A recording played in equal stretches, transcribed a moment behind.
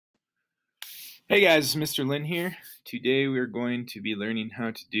Hey guys, Mr. Linn here. Today we're going to be learning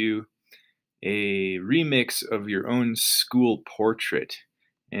how to do a remix of your own school portrait.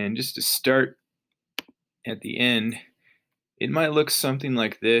 And just to start at the end, it might look something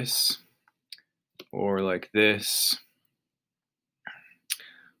like this, or like this,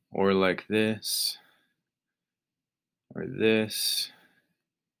 or like this, or this,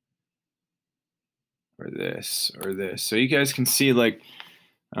 or this, or this. So you guys can see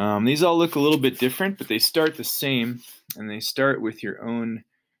these all look a little bit different, but they start the same, and they start with your own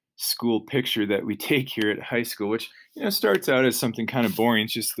school picture that we take here at high school, which starts out as something kind of boring.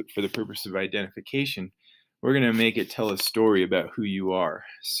 It's just for the purpose of identification. We're going to make it tell a story about who you are.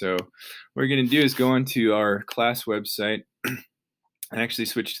 So what we're going to do is go onto our class website and actually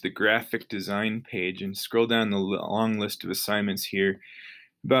switch to the graphic design page and scroll down the long list of assignments here.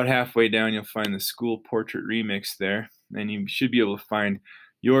 About halfway down, you'll find the school portrait remix there, and you should be able to find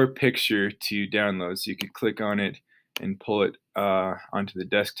your picture to download. So you could click on it and pull it onto the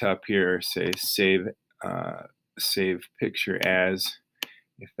desktop here, or say save picture as,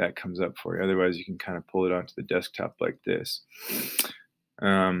 if that comes up for you. Otherwise, you can kind of pull it onto the desktop like this.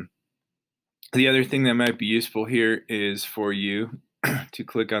 The other thing that might be useful here is for you to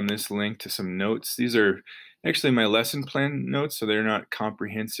click on this link to some notes. These are actually my lesson plan notes, so they're not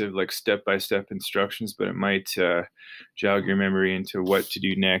comprehensive like step-by-step instructions, but it might jog your memory into what to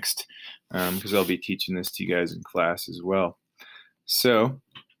do next, because I'll be teaching this to you guys in class as well. So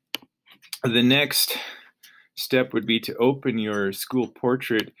the next step would be to open your school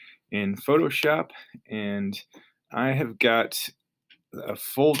portrait in Photoshop, and I have got a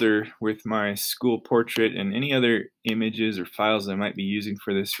folder with my school portrait and any other images or files I might be using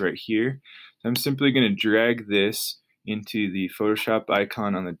for this right here. So I'm simply going to drag this into the Photoshop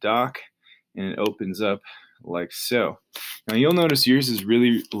icon on the dock, and it opens up like so. Now you'll notice yours is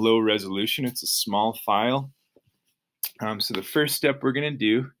really low resolution. It's a small file. So the first step we're going to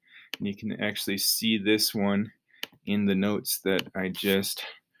do, and you can actually see this one in the notes that I just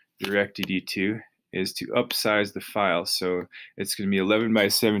directed you to, is to upsize the file. So it's going to be 11 by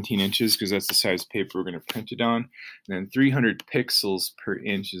 17 inches because that's the size paper we're going to print it on. And then 300 pixels per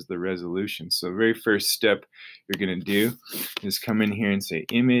inch is the resolution. So the very first step you're going to do is come in here and say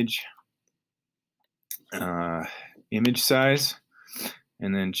image, image size,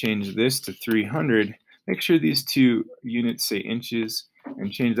 and then change this to 300. Make sure these two units say inches,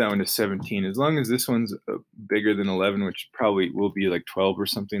 and change that one to 17. As long as this one's bigger than 11, which probably will be like 12 or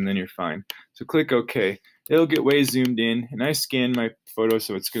something, then you're fine. So click OK. It'll get way zoomed in, and I scanned my photo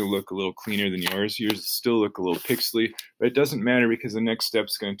so it's going to look a little cleaner than yours. Yours will still look a little pixely, but it doesn't matter because the next step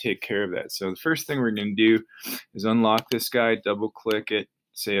is going to take care of that. So the first thing we're going to do is unlock this guy, double click it,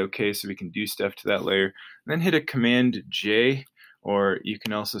 say OK so we can do stuff to that layer, and then hit a Command J, or you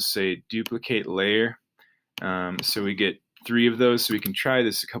can also say duplicate layer. So we get 3 of those, so we can try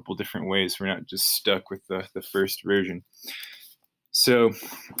this a couple different ways. We're not just stuck with the first version. So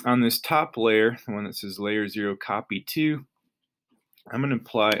on this top layer, the one that says layer 0 copy 2, I'm going to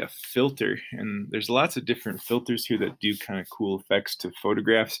apply a filter, and there's lots of different filters here that do kind of cool effects to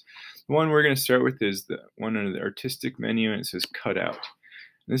photographs. The one we're going to start with is the one under the artistic menu, and it says cutout.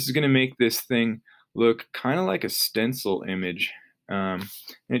 This is going to make this thing look kind of like a stencil image.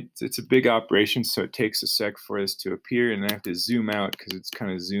 It's a big operation, so it takes a sec for this to appear, and I have to zoom out because it's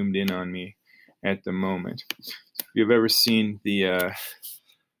kind of zoomed in on me at the moment. If you've ever seen the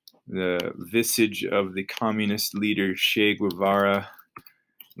visage of the communist leader Che Guevara,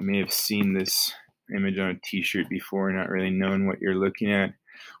 you may have seen this image on a t-shirt before, not really knowing what you're looking at.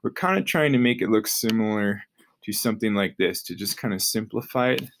 We're kind of trying to make it look similar to something like this, to just kind of simplify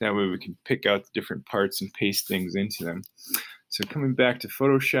it. That way we can pick out the different parts and paste things into them. So coming back to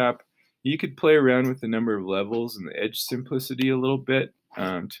Photoshop, you could play around with the number of levels and the edge simplicity a little bit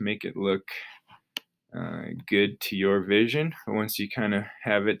to make it look good to your vision. But once you kind of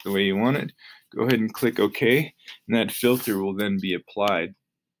have it the way you want it, go ahead and click OK, and that filter will then be applied.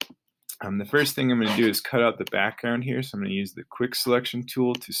 The first thing I'm going to do is cut out the background here, so I'm going to use the quick selection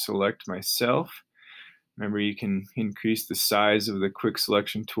tool to select myself. Remember, you can increase the size of the quick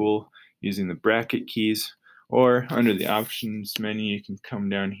selection tool using the bracket keys, or under the options menu you can come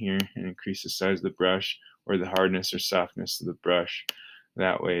down here and increase the size of the brush or the hardness or softness of the brush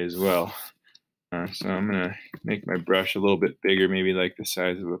that way as well. So I'm going to make my brush a little bit bigger, maybe like the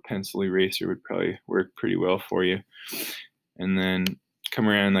size of a pencil eraser would probably work pretty well for you. And then come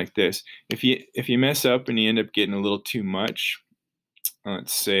around like this. If you mess up and you end up getting a little too much,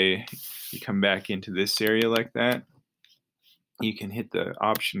 let's say you come back into this area like that, you can hit the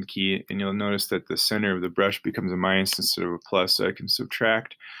option key and you'll notice that the center of the brush becomes a minus instead of a plus, so I can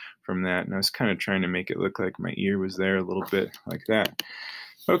subtract from that, and I was kind of trying to make it look like my ear was there a little bit like that.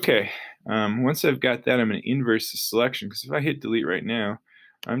 Okay, once I've got that, I'm going to inverse the selection, because if I hit delete right now,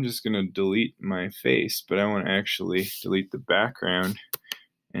 I'm just going to delete my face, but I want to actually delete the background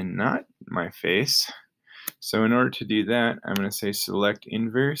and not my face. So in order to do that, I'm going to say select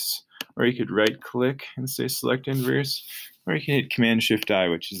inverse, or you could right click and say select inverse, or you can hit Command-Shift-I,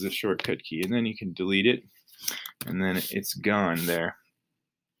 which is the shortcut key, and then you can delete it, and then it's gone there.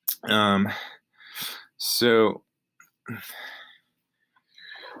 So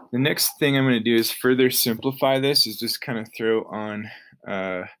the next thing I'm going to do is further simplify this, is just kind of throw on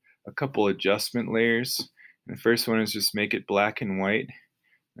a couple adjustment layers. And the first one is just make it black and white.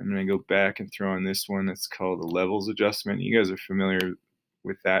 I'm going to go back and throw on this one that's called the levels adjustment. You guys are familiar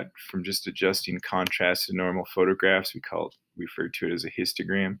with that from just adjusting contrast in normal photographs. We refer to it as a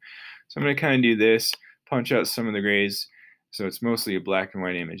histogram. So I'm going to kind of do this, punch out some of the grays, so it's mostly a black and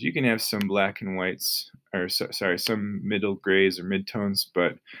white image. You can have some black and whites, or sorry, some middle grays or midtones,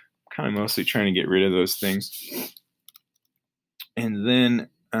 but I'm kind of mostly trying to get rid of those things. And then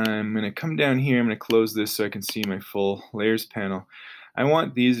I'm going to come down here. I'm going to close this so I can see my full layers panel. I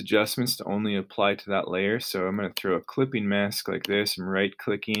want these adjustments to only apply to that layer, so I'm going to throw a clipping mask like this. I'm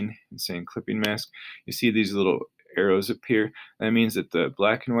right-clicking and saying clipping mask. You see these little arrows appear. That means that the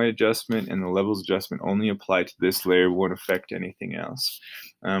black and white adjustment and the levels adjustment only apply to this layer, won't affect anything else.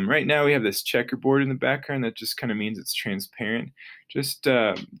 Right now we have this checkerboard in the background. That just kind of means it's transparent. Just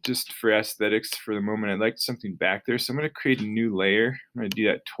for aesthetics for the moment, I'd like something back there, so I'm going to create a new layer. I'm going to do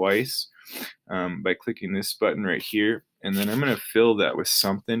that twice by clicking this button right here, and then I'm going to fill that with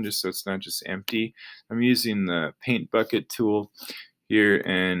something just so it's not just empty. I'm using the paint bucket tool here,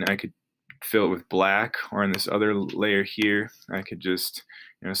 and I could fill it with black, or on this other layer here I could just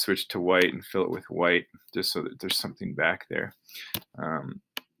switch to white and fill it with white, just so that there's something back there.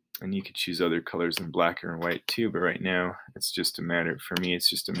 And you could choose other colors than black or white too, but right now it's just a matter, for me it's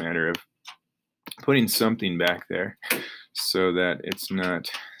just a matter of putting something back there so that it's not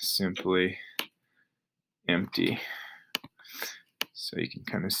simply empty. So you can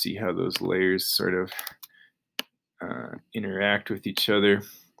kind of see how those layers sort of interact with each other.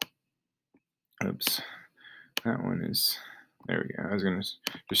 Oops, that one is, there we go. I was going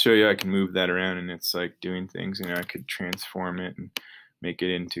to show you I can move that around, and it's like doing things. I could transform it and make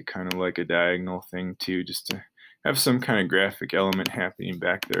it into kind of like a diagonal thing too, just to have some kind of graphic element happening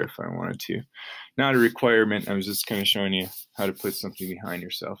back there if I wanted to. Not a requirement. I was just kind of showing you how to put something behind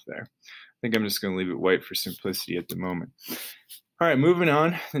yourself there. I think I'm just going to leave it white for simplicity at the moment. All right, moving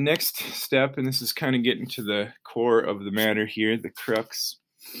on. The next step, and this is kind of getting to the core of the matter here, the crux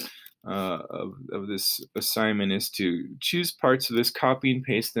of this assignment, is to choose parts of this, copy and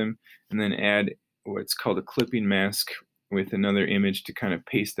paste them, and then add what's called a clipping mask with another image to kind of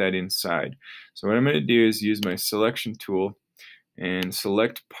paste that inside. So what I'm going to do is use my selection tool and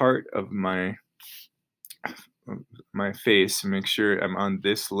select part of my face and make sure I'm on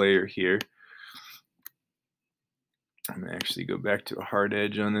this layer here. I'm going to actually go back to a hard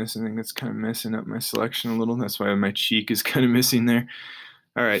edge on this. I think that's kind of messing up my selection a little. That's why my cheek is kind of missing there.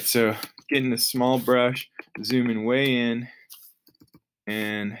 All right, so getting a small brush, zooming way in,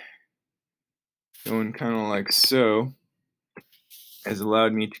 and going kind of like so, has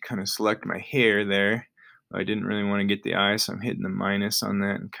allowed me to kind of select my hair there. I didn't really want to get the eye, so I'm hitting the minus on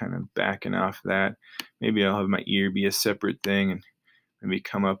that and kind of backing off that. Maybe I'll have my ear be a separate thing and maybe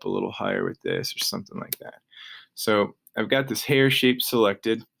come up a little higher with this or something like that. So I've got this hair shape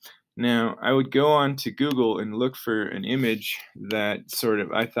selected. Now I would go on to Google and look for an image that sort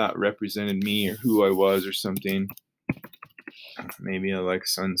of I thought represented me or who I was or something. Maybe I like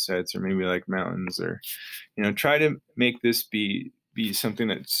sunsets, or maybe I like mountains, or try to make this be something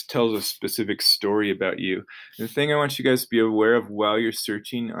that tells a specific story about you. The thing I want you guys to be aware of while you're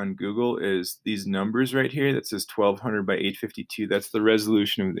searching on Google is these numbers right here that says 1200 by 852. That's the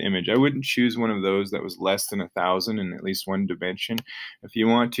resolution of the image. I wouldn't choose one of those that was less than 1000 in at least one dimension. If you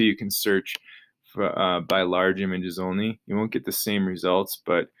want to, you can search for, by large images only. You won't get the same results,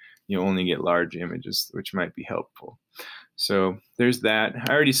 but you only get large images, which might be helpful. So there's that.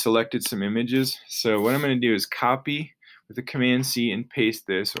 I already selected some images. So what I'm going to do is copy with the Command-C and paste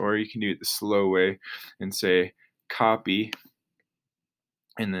this, or you can do it the slow way and say copy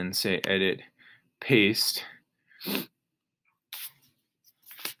and then say edit, paste,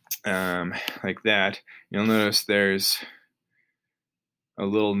 like that. You'll notice there's a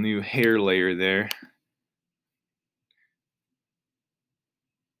little new hair layer there.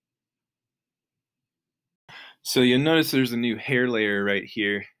 So you'll notice there's a new hair layer right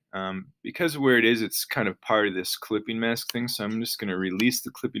here because of where it is, it's kind of part of this clipping mask thing, so I'm just going to release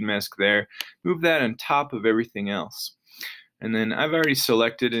the clipping mask there, move that on top of everything else. And then I've already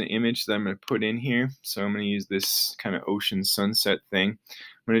selected an image that I'm going to put in here, so I'm going to use this kind of ocean sunset thing.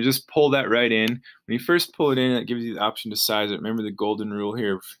 I'm going to just pull that right in. When you first pull it in, it gives you the option to size it. Remember the golden rule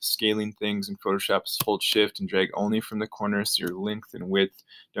here of scaling things in Photoshop is hold shift and drag only from the corner so your length and width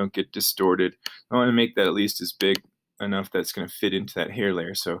don't get distorted. I want to make that at least as big enough that's going to fit into that hair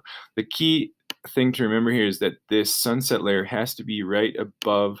layer. So the key thing to remember here is that this sunset layer has to be right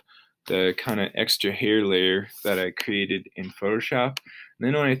above the kind of extra hair layer that I created in Photoshop. And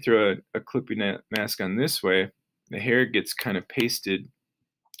then when I throw a clipping mask on this way, the hair gets kind of pasted,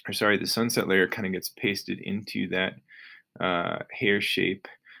 or sorry, the sunset layer kind of gets pasted into that hair shape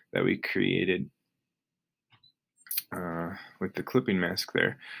that we created with the clipping mask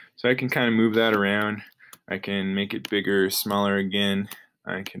there. So I can kind of move that around. I can make it bigger, smaller again.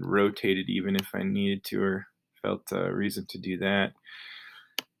 I can rotate it even if I needed to or felt a reason to do that,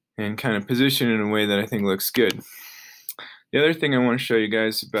 and kind of position it in a way that I think looks good. The other thing I want to show you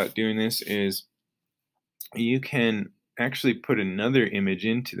guys about doing this is you can actually put another image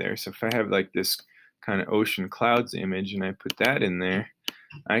into there. So if I have like this kind of ocean clouds image and I put that in there,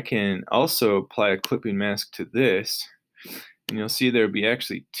 I can also apply a clipping mask to this, and you'll see there'll be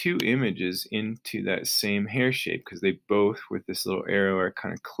actually two images into that same hair shape because they both, with this little arrow, are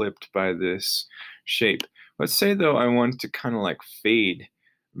kind of clipped by this shape. Let's say though I want to kind of like fade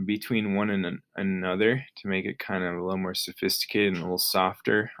between one and another to make it kind of a little more sophisticated and a little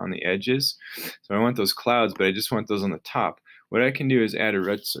softer on the edges. So I want those clouds, but I just want those on the top. What I can do is add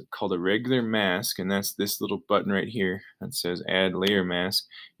what's called a regular mask, and that's this little button right here that says Add Layer Mask.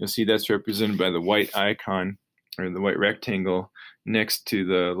 You'll see that's represented by the white icon, or the white rectangle next to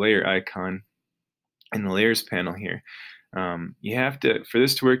the layer icon in the layers panel here. You have to, for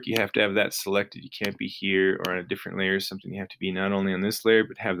this to work, you have to have that selected. You can't be here or on a different layer or something. You have to be not only on this layer,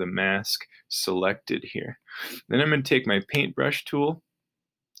 but have the mask selected here. Then I'm going to take my paintbrush tool.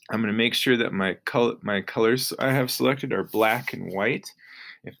 I'm going to make sure that my colors I have selected are black and white.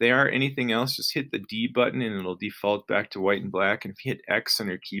 If they are anything else, just hit the D button and it'll default back to white and black. And if you hit X on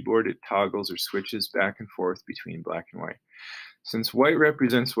your keyboard, it toggles or switches back and forth between black and white. Since white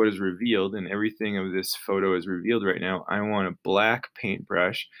represents what is revealed and everything of this photo is revealed right now, I want a black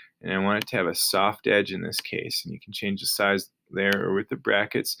paintbrush, and I want it to have a soft edge in this case. And you can change the size there or with the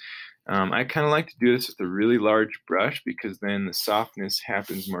brackets. I kind of like to do this with a really large brush because then the softness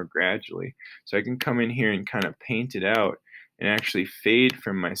happens more gradually. So I can come in here and kind of paint it out and actually fade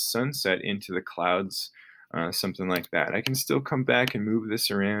from my sunset into the clouds, something like that. I can still come back and move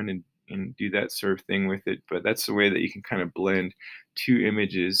this around and do that sort of thing with it, but that's the way that you can kind of blend two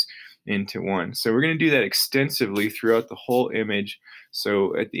images into one. So we're going to do that extensively throughout the whole image.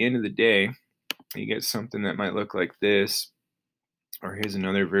 So at the end of the day, you get something that might look like this, or here's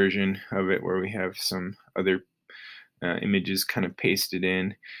another version of it where we have some other images kind of pasted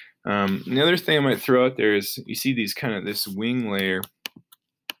in. The other thing I might throw out there is you see these kind of this wing layer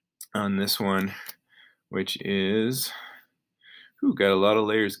on this one, which is, got a lot of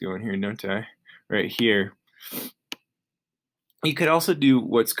layers going here, don't I? Right here. You could also do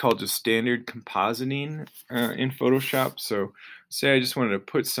what's called just standard compositing in Photoshop. So say I just wanted to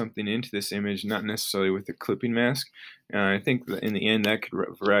put something into this image, not necessarily with a clipping mask. I think that in the end that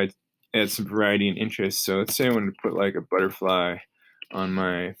could add some variety and interest. So let's say I wanted to put like a butterfly on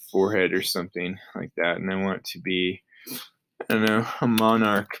my forehead or something like that, and I want it to be, I don't know, a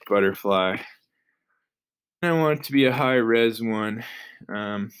monarch butterfly. I want it to be a high-res one, so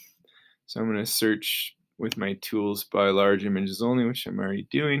I'm going to search with my tools by large images only, which I'm already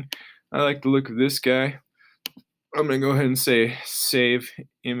doing. I like the look of this guy. I'm going to go ahead and say Save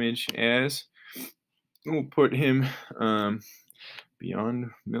Image As. We'll put him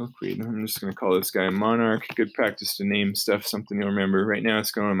Beyond Milkweed. I'm just going to call this guy Monarch. Good practice to name stuff, something you'll remember. Right now it's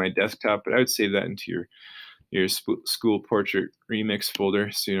going on my desktop, but I would save that into your school portrait remix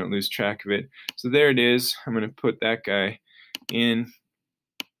folder so you don't lose track of it. So there it is. I'm going to put that guy in,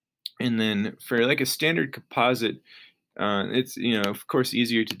 and then for like a standard composite, it's, of course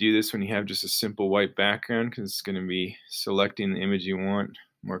easier to do this when you have just a simple white background because it's going to be selecting the image you want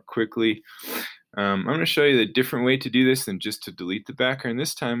more quickly. I'm going to show you the different way to do this than just to delete the background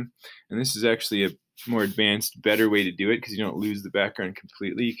this time, and this is actually a more advanced, better way to do it because you don't lose the background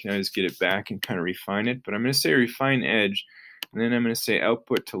completely. You can always get it back and kind of refine it. But I'm going to say Refine Edge, and then I'm going to say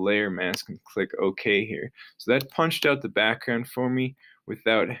Output to Layer Mask and click OK here. So that punched out the background for me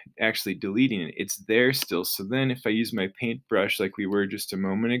without actually deleting it. It's there still. So then if I use my paintbrush like we were just a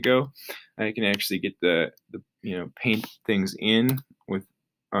moment ago, I can actually get the paint things in with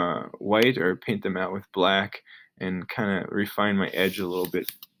white or paint them out with black and kind of refine my edge a little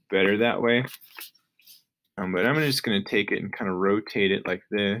bit better that way. But I'm just going to take it and kind of rotate it like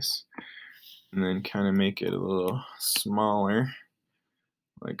this, and then kind of make it a little smaller,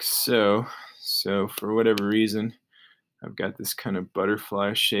 like so. So for whatever reason, I've got this kind of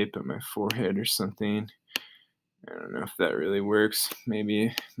butterfly shape at my forehead or something. I don't know if that really works.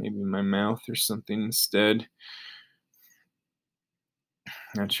 Maybe my mouth or something instead.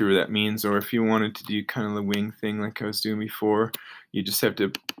 Not sure what that means. Or if you wanted to do kind of the wing thing like I was doing before, you just have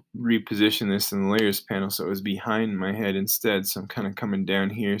to reposition this in the layers panel so it was behind my head instead. So I'm kind of coming down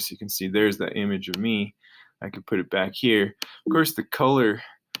here so you can see there's that image of me. I could put it back here. Of course, the color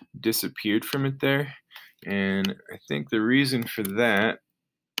disappeared from it there, and I think the reason for that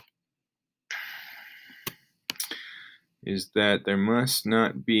is that there must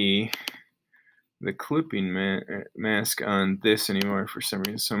not be the clipping mask on this anymore for some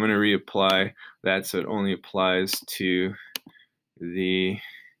reason. So I'm going to reapply that so it only applies to the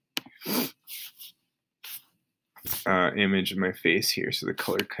image of my face here. So the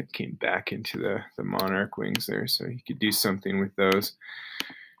color came back into the monarch wings there. So you could do something with those.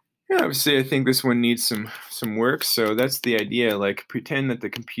 Yeah, obviously I think this one needs some work. So that's the idea. Like, pretend that the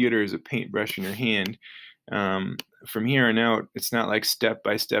computer is a paintbrush in your hand. From here on out, it's not like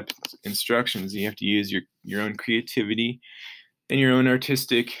step-by-step instructions. You have to use your own creativity and your own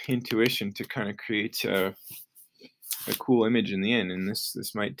artistic intuition to kind of create a cool image in the end. And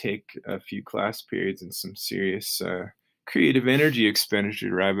this might take a few class periods and some serious creative energy expenditure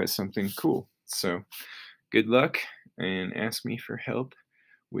to arrive at something cool. So good luck, and ask me for help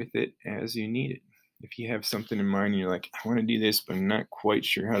with it as you need it. If you have something in mind and you're like, I want to do this, but I'm not quite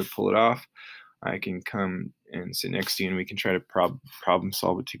sure how to pull it off, I can come and sit next to you and we can try to problem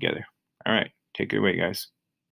solve it together. All right, take it away, guys.